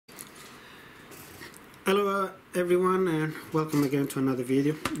Hello everyone, and welcome again to another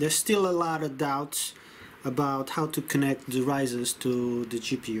video. There's still a lot of doubts about how to connect the risers to the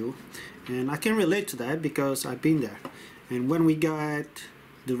GPU, and I can relate to that because I've been there. And when we get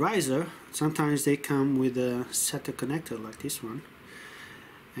the riser, sometimes they come with a SATA connector like this one,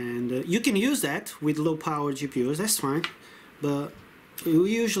 and you can use that with low power GPUs, that's fine, but we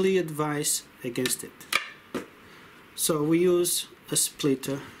usually advise against it. So we use a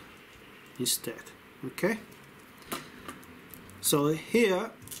splitter instead. Okay, so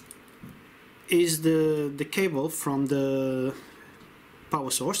here is the cable from the power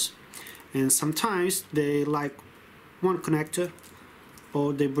source, and sometimes they like one connector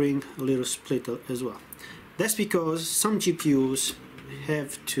or they bring a little splitter as well. That's because some GPUs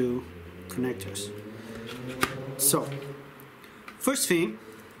have two connectors. So first thing,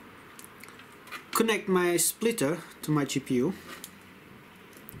 connect my splitter to my GPU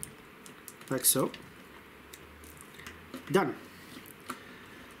like so. Done.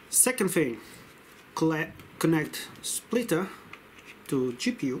 Second thing, connect splitter to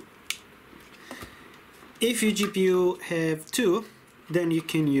GPU. If your GPU have two, then you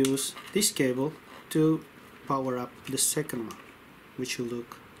can use this cable to power up the second one, which will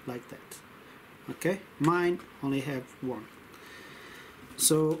look like that. Okay, mine only have one.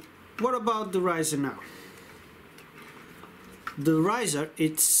 So what about the riser now? The riser,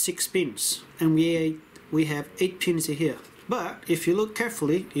 it's 6 pins, and we have 8 pins here. But if you look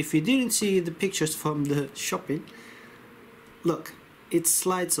carefully, if you didn't see the pictures from the shopping, look, it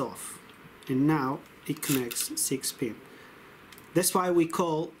slides off, and now it connects 6 pins. That's why we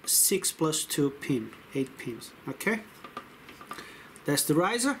call 6 plus 2 pin, 8 pins. Okay, that's the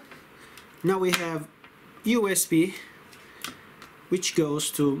riser. Now we have USB, which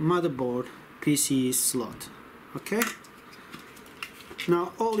goes to motherboard PC slot. Okay,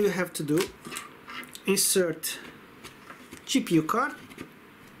 now all you have to do, insert GPU card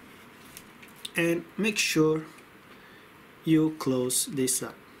and make sure you close this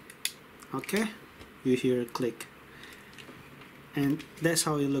up. Okay, you hear a click, and that's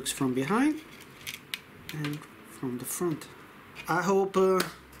how it looks from behind and from the front. I hope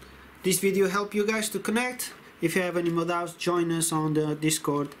this video helped you guys to connect. If you have any more doubts, join us on the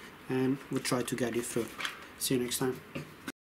Discord and we'll try to get you through. See you next time.